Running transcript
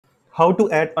how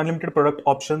to add unlimited product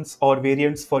options or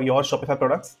variants for your Shopify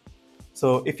products. So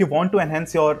if you want to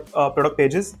enhance your product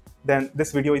pages, then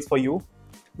this video is for you.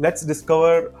 Let's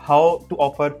discover how to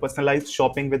offer personalized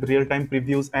shopping with real-time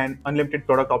previews and unlimited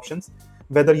product options.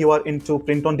 Whether you are into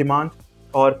print on demand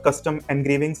or custom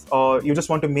engravings, or you just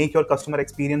want to make your customer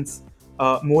experience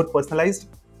more personalized,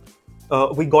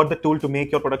 we got the tool to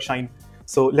make your product shine.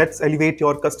 So let's elevate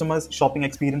your customers' shopping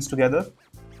experience together.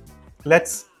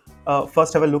 Let's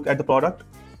first have a look at the product.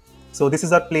 So this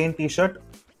is our plain t-shirt,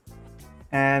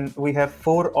 and we have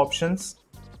 4 options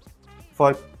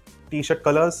for t-shirt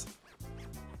colors.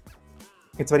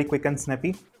 It's very quick and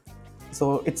snappy.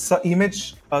 So it's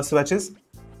image swatches,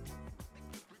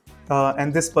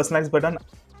 and this personalized button.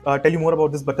 Tell you more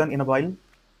about this button in a while.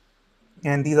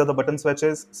 And these are the button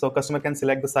swatches, so customer can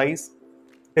select the size.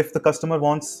 If the customer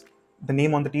wants the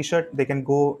name on the t-shirt, they can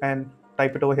go and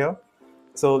type it over here.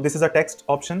 So this is a text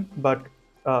option, but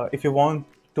if you want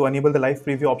to enable the live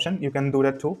preview option, you can do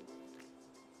that too.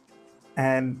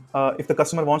 And if the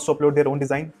customer wants to upload their own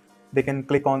design, they can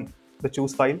click on the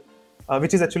choose file,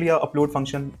 which is actually a upload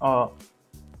function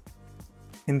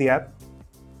in the app.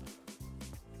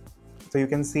 So you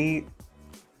can see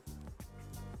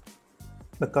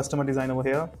the customer design over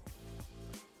here.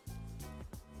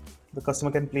 The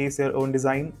customer can place their own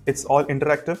design. It's all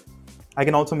interactive. I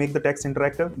can also make the text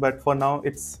interactive, but for now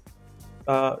it's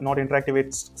not interactive.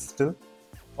 It's still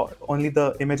only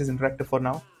the image is interactive for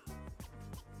now.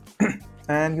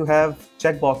 And you have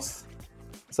checkbox.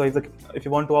 So if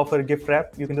you want to offer a gift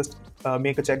wrap, you can just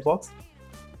make a checkbox.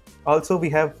 Also, we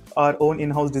have our own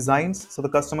in-house designs, so the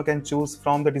customer can choose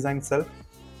from the design itself.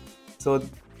 So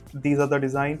these are the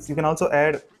designs. You can also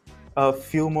add a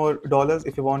few more dollars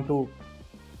if you want to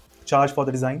charge for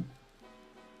the design.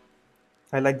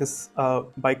 I like this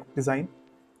bike design.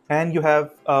 And you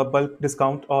have a bulk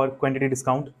discount or quantity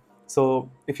discount.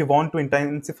 So if you want to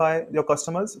intensify your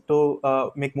customers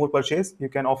to make more purchase, you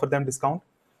can offer them discount.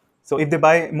 So if they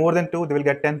buy more than 2, they will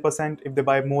get 10%. If they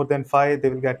buy more than 5, they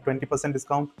will get 20%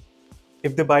 discount.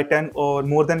 If they buy 10 or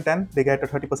more than 10, they get a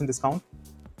 30% discount.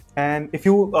 And if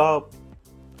you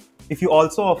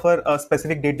also offer a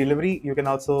specific date delivery, you can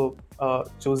also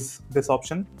choose this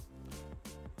option.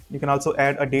 You can also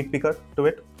add a date picker to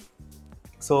it.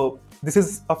 So this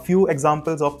is a few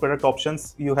examples of product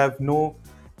options. You have no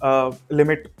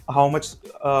limit how much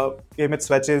image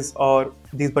swatches or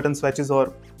these button swatches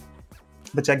or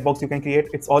the checkbox you can create.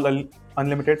 It's all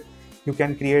unlimited. You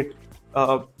can create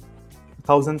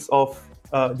thousands of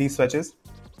these swatches.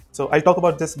 So I'll talk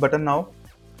about this button now.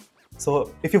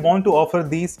 So if you want to offer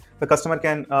these, the customer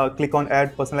can click on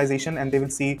add personalization and they will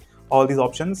see all these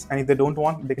options. And if they don't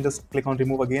want, they can just click on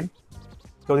remove again.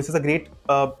 So this is a great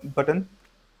button.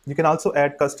 You can also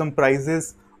add custom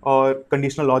prices or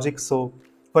conditional logic. So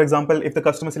for example, if the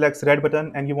customer selects red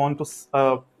button and you want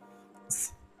to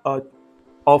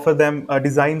offer them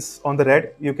designs on the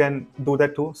red, you can do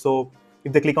that too. So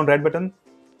if they click on red button,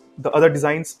 the other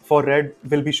designs for red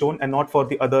will be shown and not for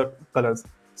the other colors.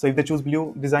 So if they choose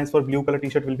blue, designs for blue color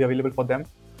t-shirt will be available for them,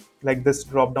 like this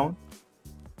drop down.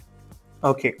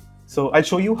 Okay, so I'll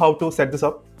show you how to set this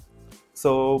up.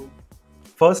 So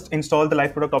first, install the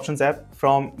Live Product Options app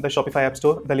from the Shopify App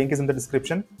Store. The link is in the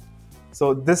description.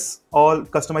 So this all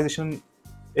customization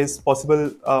is possible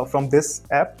from this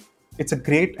app. It's a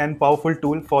great and powerful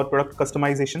tool for product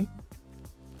customization.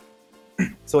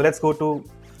 So let's go to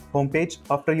homepage.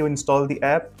 After you install the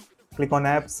app, click on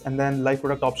apps and then Live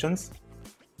Product Options.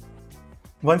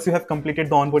 Once you have completed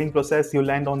the onboarding process, you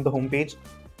land on the homepage.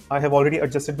 I have already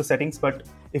adjusted the settings, but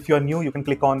if you are new, you can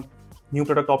click on new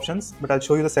product options, but I'll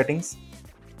show you the settings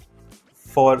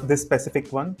for this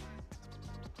specific one.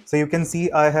 So you can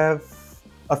see I have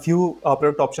a few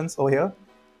product options over here,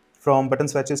 from button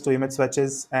swatches to image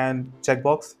swatches and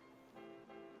checkbox.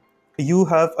 You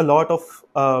have a lot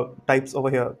of types over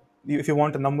here. If you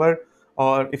want a number,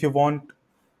 or if you want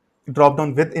drop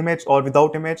down with image or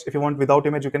without image. If you want without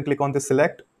image, you can click on this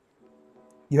select.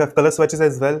 You have color swatches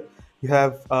as well. You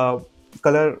have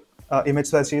color image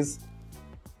swatches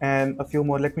and a few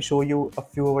more. Let me show you a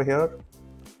few over here.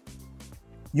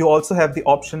 You also have the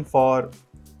option for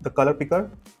the color picker.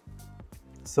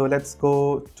 So let's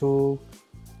go to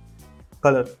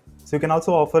color. So you can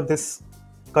also offer this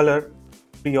color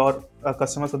to your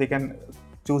customer so they can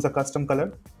choose a custom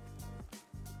color.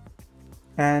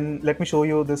 And let me show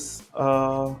you this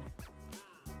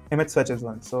image swatches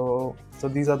one. So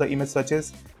these are the image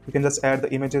swatches. You can just add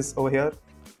the images over here.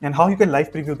 And how you can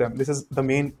live preview them. This is the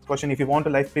main question. If you want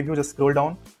to live preview, just scroll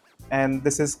down. And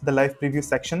this is the live preview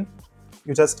section.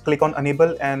 You just click on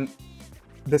enable and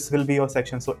this will be your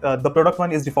section. So the product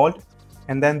one is default.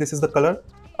 and then this is the color,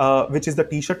 which is the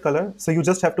t-shirt color. So you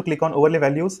just have to click on overlay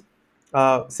values,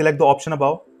 select the option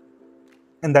above,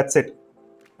 and that's it.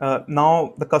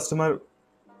 Now the customer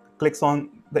clicks on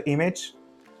the image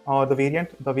or the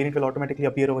variant will automatically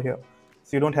appear over here.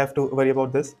 So you don't have to worry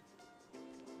about this.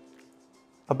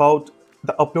 About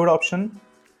the upload option,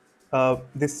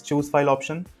 this choose file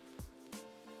option,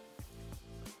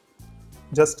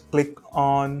 just click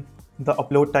on the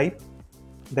upload type,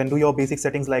 then do your basic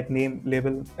settings like name,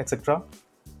 label, etc.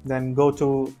 Then go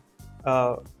to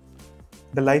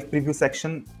the live preview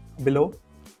section below.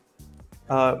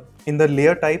 In the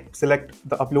layer type, select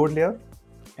the upload layer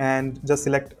and just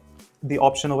select the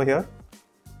option over here.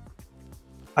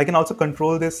 I can also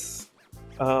control this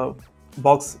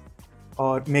box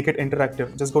or make it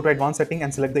interactive. Just go to advanced setting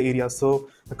and select the area. So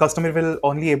the customer will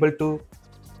only able to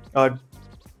uh,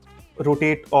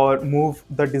 rotate or move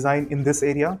the design in this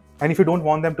area. And if you don't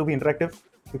want them to be interactive,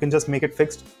 you can just make it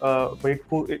fixed. But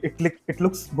it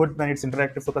looks good when it's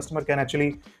interactive, so customer can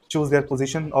actually choose their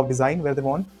position of design where they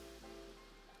want.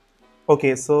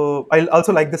 Okay, so I'll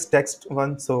also like this text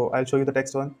one, so I'll show you the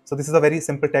text one. So this is a very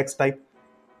simple text type,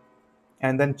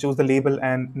 and then choose the label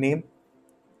and name.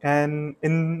 And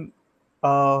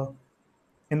uh,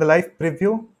 in the live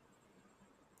preview,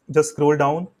 just scroll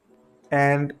down,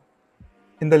 and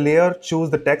in the layer, choose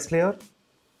the text layer.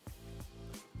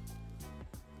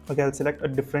 Okay, I'll select a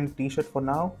different t-shirt for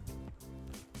now.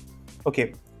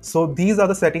 Okay, so these are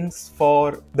the settings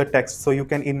for the text. So you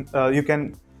can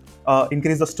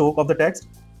increase the stroke of the text,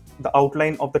 the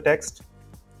outline of the text,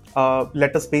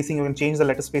 letter spacing. You can change the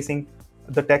letter spacing,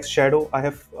 the text shadow. I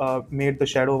have made the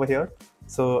shadow over here,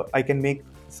 so I can make,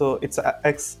 so it's a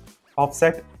X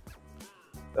offset,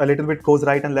 a little bit goes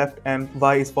right and left, and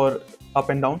Y is for up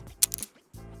and down.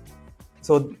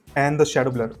 So, and the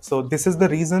shadow blur. So this is the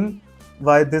reason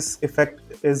why this effect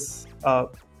is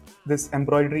this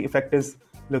embroidery effect is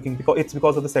looking, because it's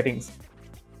because of the settings.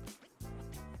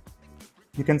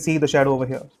 You can see the shadow over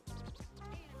here.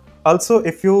 Also,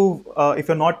 if you if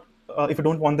you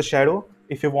don't want the shadow,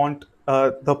 if you want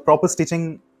the proper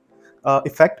stitching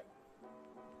effect,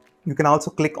 you can also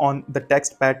click on the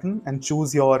text pattern and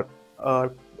choose your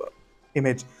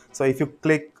image. So if you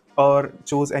click or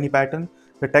choose any pattern,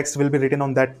 the text will be written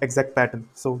on that exact pattern.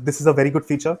 So this is a very good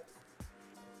feature,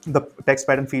 the text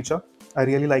pattern feature. I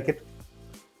really like it.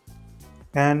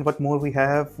 And what more we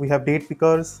have? We have date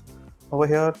pickers over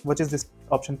here. What is this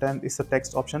option 10? Is the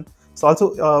text option. So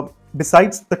also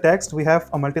besides the text, we have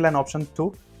a multi-line option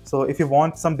too. So if you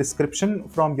want some description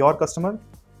from your customer,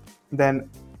 then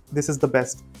this is the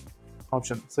best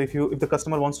option. So if the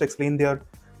customer wants to explain their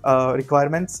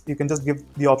requirements, you can just give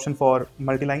the option for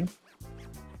multi-line.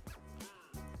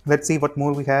 Let's see what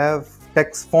more we have.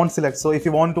 Text font select. So if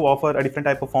you want to offer a different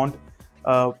type of font,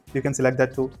 you can select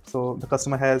that too. So the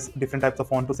customer has different types of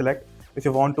font to select. If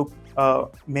you want to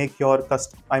make your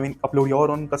upload your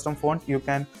own custom font, you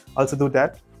can also do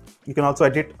that. You can also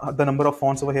edit the number of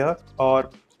fonts over here, or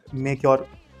make your,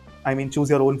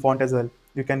 choose your own font as well.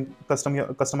 You can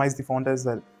customize the font as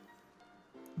well.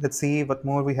 Let's see what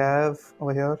more we have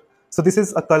over here. So this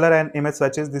is a color and image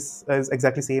swatches. This is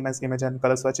exactly same as image and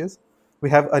color swatches. We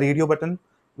have a radio button,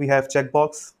 we have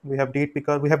checkbox, we have date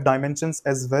picker, we have dimensions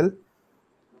as well.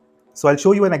 So I'll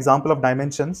show you an example of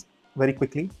dimensions very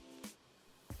quickly.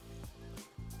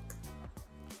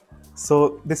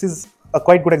 So this is a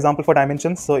quite good example for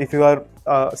dimensions. So if you are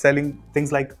selling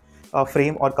things like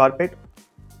frame or carpet,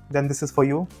 then this is for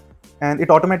you, and it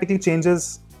automatically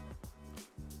changes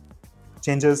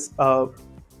the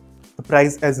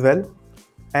price as well.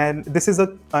 And this is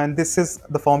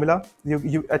the formula.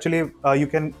 You actually you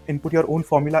can input your own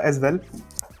formula as well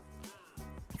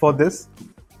for this.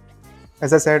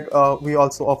 As I said, we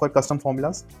also offer custom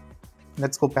formulas.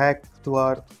 Let's go back to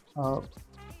our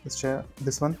let's share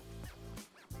this one.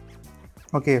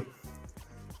 Okay,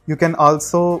 you can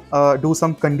also do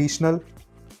some conditional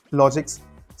logics.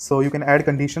 So you can add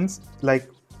conditions like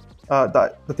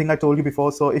the thing I told you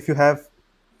before. So if you have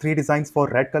 3 designs for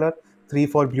red color, 3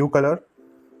 for blue color,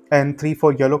 and 3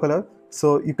 for yellow color,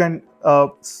 so you can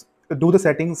do the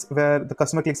settings where the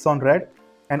customer clicks on red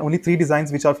and only 3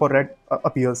 designs which are for red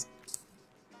appears.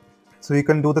 So you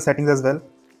can do the settings as well.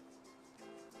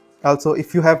 Also,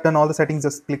 if you have done all the settings,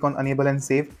 just click on enable and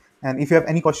save. And if you have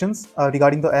any questions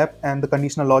regarding the app and the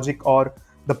conditional logic or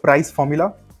the price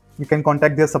formula, you can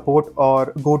contact their support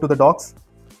or go to the docs.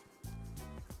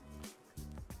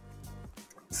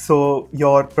 So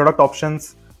your product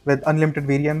options with unlimited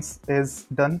variants is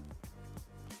done,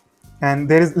 and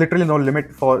there is literally no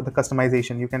limit for the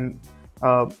customization. You can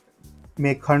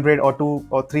make 100 or 200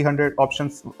 or 300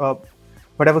 options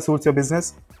per whatever suits your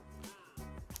business.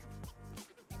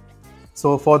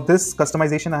 So for this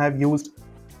customization, I have used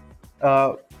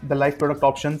the live product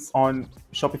options on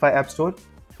Shopify App Store.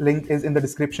 Link is in the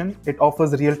description. It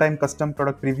offers real-time custom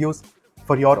product previews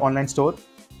for your online store.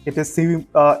 It is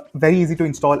very easy to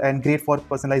install and great for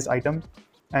personalized items.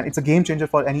 And it's a game changer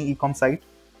for any e-com site.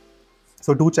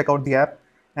 So do check out the app.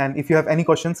 And if you have any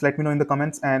questions, let me know in the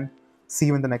comments, and see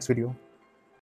you in the next video.